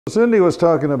Cindy was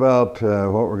talking about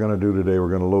what we're going to do today. We're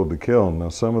going to load the kiln. Now,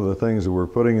 some of the things that we're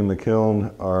putting in the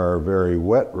kiln are very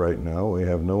wet right now. We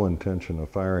have no intention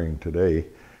of firing today.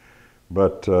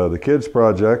 But the kids'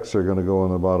 projects are going to go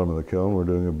on the bottom of the kiln. We're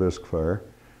doing a bisque fire.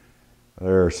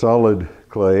 They're solid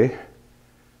clay,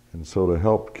 and so to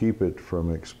help keep it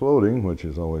from exploding, which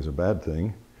is always a bad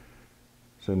thing,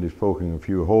 Cindy's poking a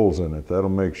few holes in it. That'll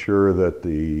make sure that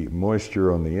the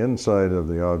moisture on the inside of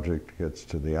the object gets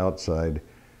to the outside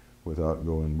without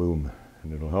going boom,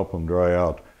 and it'll help them dry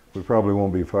out. We probably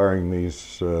won't be firing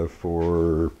these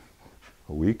for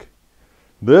a week.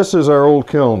 This is our old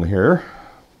kiln here.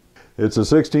 It's a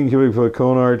 16 cubic foot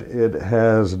Conart. It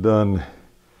has done,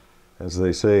 as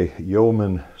they say,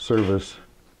 yeoman service,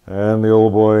 and the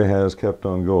old boy has kept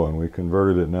on going. We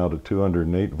converted it now to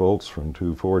 208 volts from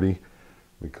 240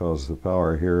 because the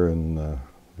power here in the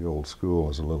old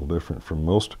school is a little different from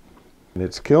most.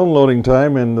 It's kiln loading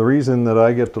time, and the reason that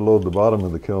I get to load the bottom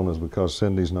of the kiln is because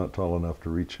Cindy's not tall enough to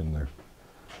reach in there.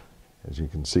 As you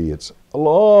can see, it's a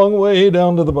long way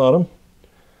down to the bottom.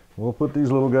 We'll put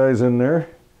these little guys in there,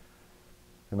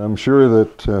 and I'm sure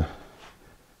that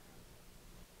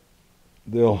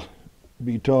they'll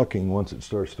be talking once it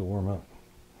starts to warm up.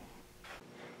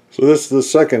 So this is the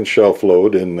second shelf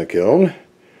load in the kiln.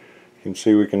 You can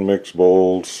see we can mix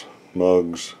bowls,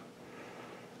 mugs,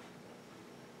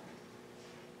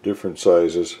 different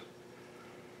sizes,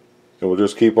 and we'll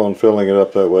just keep on filling it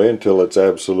up that way until it's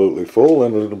absolutely full,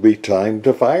 and it'll be time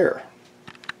to fire.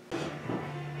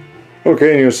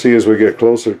 Okay, and you'll see as we get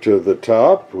closer to the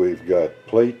top, we've got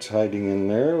plates hiding in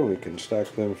there. We can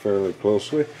stack them fairly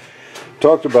closely.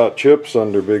 Talked about chips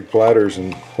under big platters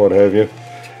and what have you.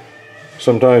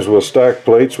 Sometimes we'll stack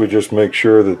plates. We just make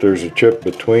sure that there's a chip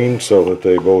between so that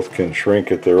they both can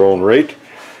shrink at their own rate.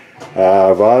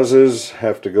 Vases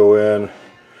have to go in.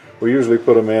 We usually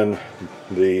put them in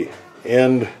the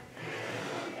end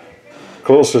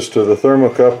closest to the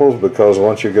thermocouples, because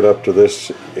once you get up to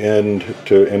this end,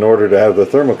 in order to have the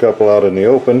thermocouple out in the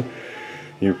open,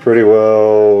 you pretty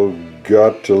well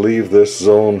got to leave this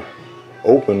zone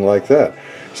open like that.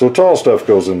 So tall stuff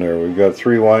goes in there. We've got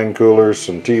 3 wine coolers,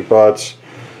 some teapots,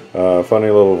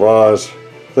 funny little vase,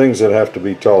 things that have to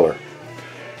be taller.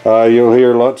 You'll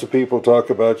hear lots of people talk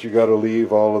about you got to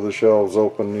leave all of the shelves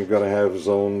open, you've got to have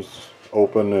zones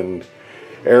open and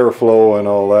airflow and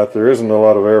all that. There isn't a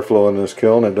lot of airflow in this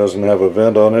kiln. It doesn't have a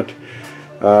vent on it.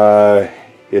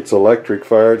 It's electric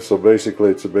fired, so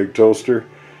basically it's a big toaster.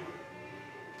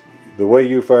 The way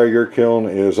you fire your kiln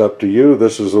is up to you.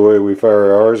 This is the way we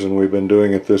fire ours, and we've been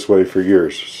doing it this way for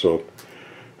years. So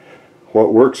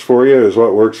what works for you is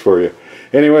what works for you.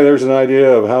 Anyway, there's an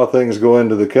idea of how things go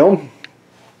into the kiln.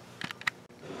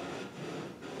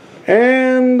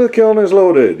 And the kiln is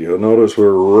loaded. You'll notice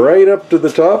we're right up to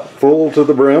the top, full to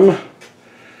the brim.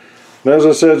 As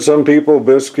I said, some people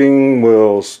bisquing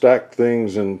will stack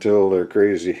things until they're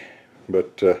crazy,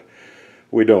 but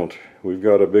we don't. We've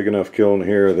got a big enough kiln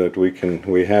here that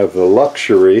we have the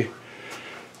luxury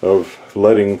of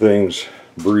letting things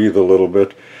breathe a little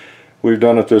bit. We've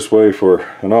done it this way for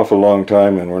an awful long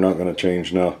time, and we're not going to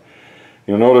change now.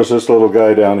 You'll notice this little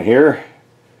guy down here.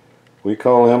 We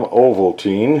call him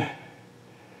Ovaltine.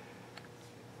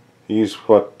 He's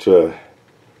what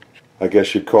I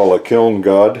guess you'd call a kiln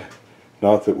god.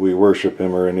 Not that we worship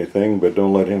him or anything, but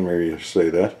don't let him hear you say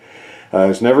that.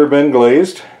 It's never been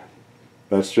glazed.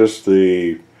 That's just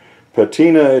the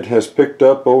patina it has picked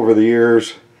up over the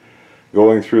years,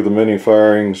 going through the many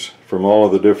firings from all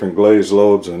of the different glaze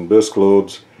loads and bisque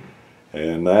loads,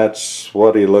 and that's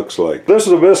what he looks like. This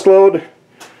is a bisque load.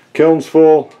 Kiln's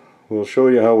full. We'll show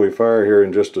you how we fire here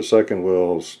in just a second.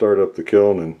 We'll start up the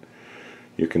kiln, and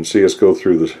you can see us go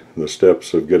through the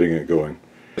steps of getting it going.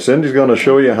 Cindy's going to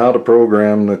show you how to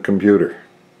program the computer.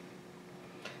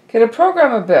 Okay, to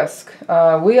program a bisque,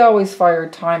 we always fire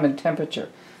time and temperature.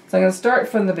 So I'm going to start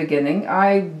from the beginning.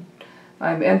 I'm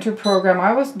enter program.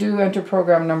 I always do enter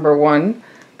program number 1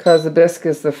 because the bisque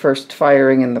is the first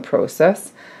firing in the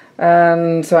process.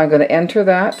 And so I'm going to enter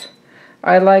that.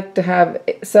 I like to have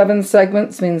 7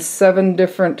 segments, means 7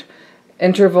 different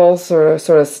intervals or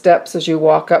sort of steps as you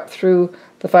walk up through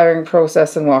the firing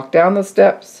process and walk down the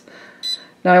steps.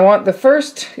 Now I want the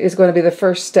first is going to be the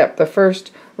first step, the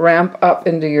first ramp up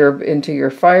into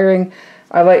your firing.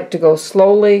 I like to go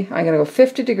slowly. I'm going to go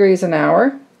 50 degrees an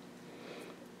hour.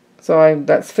 So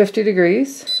that's 50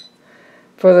 degrees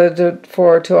to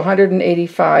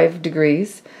 185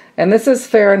 degrees. And this is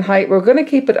Fahrenheit. We're going to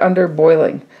keep it under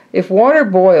boiling. If water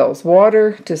boils,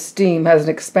 water to steam has an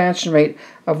expansion rate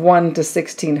of 1 to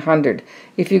 1600.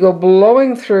 If you go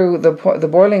blowing through the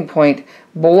boiling point,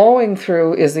 blowing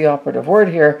through is the operative word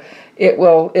here, it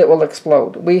will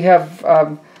explode. We've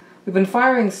been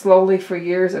firing slowly for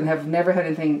years and have never had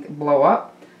anything blow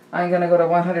up. I'm going to go to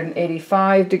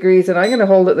 185 degrees and I'm going to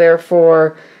hold it there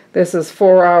for, this is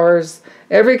 4 hours.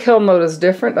 Every kiln load is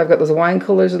different. I've got those wine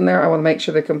coolers in there. I want to make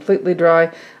sure they're completely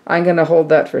dry. I'm going to hold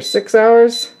that for 6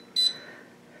 hours.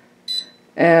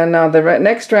 And now the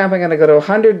next ramp, I'm going to go to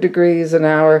 100 degrees an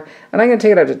hour, and I'm going to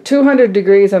take it up to 200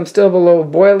 degrees. I'm still below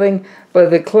boiling, but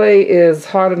the clay is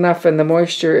hot enough and the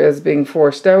moisture is being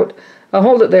forced out. I'll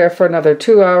hold it there for another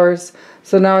 2 hours.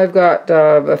 So now I've got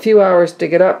a few hours to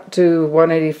get up to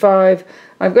 185.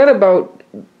 I've got about,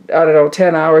 I don't know,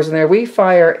 10 hours in there. We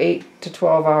fire 8 to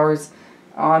 12 hours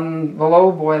on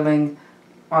below boiling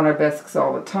on our bisques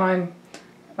all the time.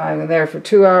 I'm there for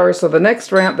 2 hours. So the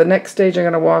next ramp, the next stage I'm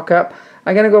going to walk up,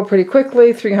 I'm going to go pretty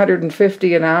quickly,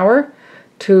 350 an hour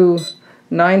to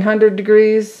 900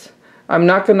 degrees. I'm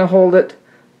not going to hold it.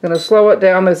 I'm going to slow it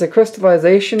down. There's a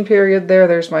crystallization period there.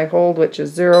 There's my hold, which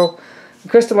is 0. The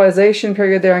crystallization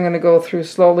period there, I'm going to go through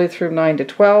slowly through 9 to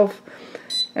 12.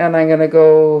 And I'm going to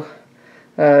go,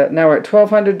 now we're at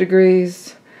 1200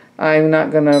 degrees. I'm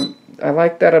not going to, I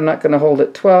like that. I'm not going to hold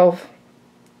it 12.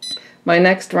 My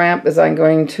next ramp is I'm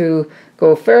going to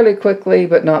go fairly quickly,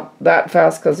 but not that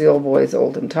fast because the old boy is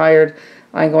old and tired.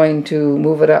 I'm going to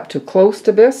move it up to close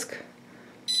to bisque.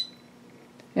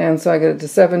 And so I get it to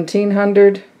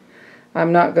 1700.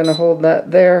 I'm not going to hold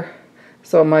that there.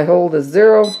 So my hold is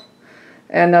 0.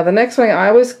 And now the next one, I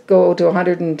always go to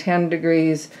 110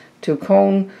 degrees to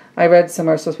cone. I read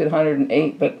somewhere it's supposed to be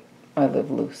 108, but I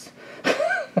live loose.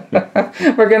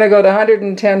 We're going to go to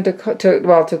 110 to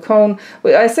cone.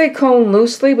 I say cone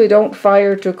loosely. We don't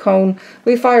fire to cone.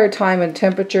 We fire time and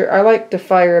temperature. I like to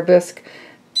fire a bisque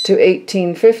to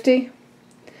 1850.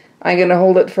 I'm going to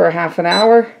hold it for half an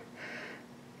hour.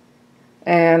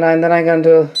 And then I'm going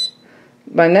to,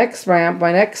 my next ramp,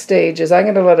 my next stage is I'm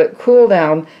going to let it cool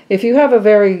down. If you have a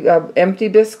very empty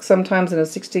bisque, sometimes in a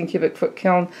 16 cubic foot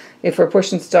kiln, if we're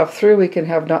pushing stuff through, we can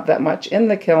have not that much in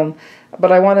the kiln.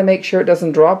 But I want to make sure it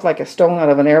doesn't drop like a stone out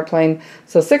of an airplane.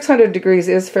 So 600 degrees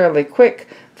is fairly quick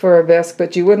for a bisque,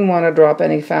 but you wouldn't want to drop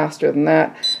any faster than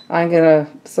that.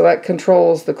 So that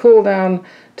controls the cool down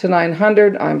to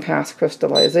 900. I'm past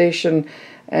crystallization,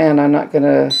 and I'm not going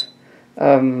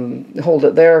to hold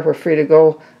it there. We're free to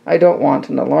go. I don't want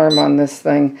an alarm on this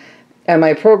thing. And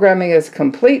my programming is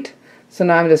complete, so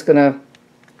now I'm just going to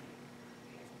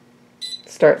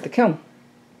start the kiln.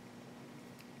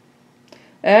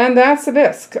 And that's the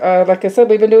bisque. Like I said,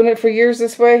 we've been doing it for years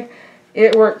this way.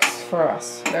 It works for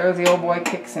us. There the old boy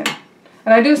kicks in.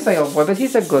 And I do say old boy, but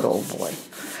he's a good old boy.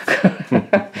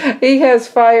 He has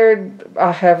fired,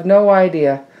 I have no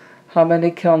idea how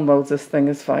many kiln loads this thing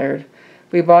has fired.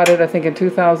 We bought it, I think, in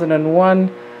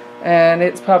 2001, and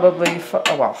it's probably,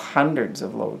 well, hundreds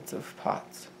of loads of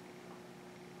pots.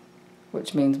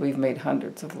 Which means we've made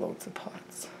hundreds of loads of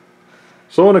pots.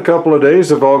 So in a couple of days,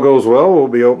 if all goes well, we'll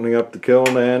be opening up the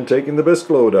kiln and taking the bisque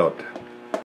load out.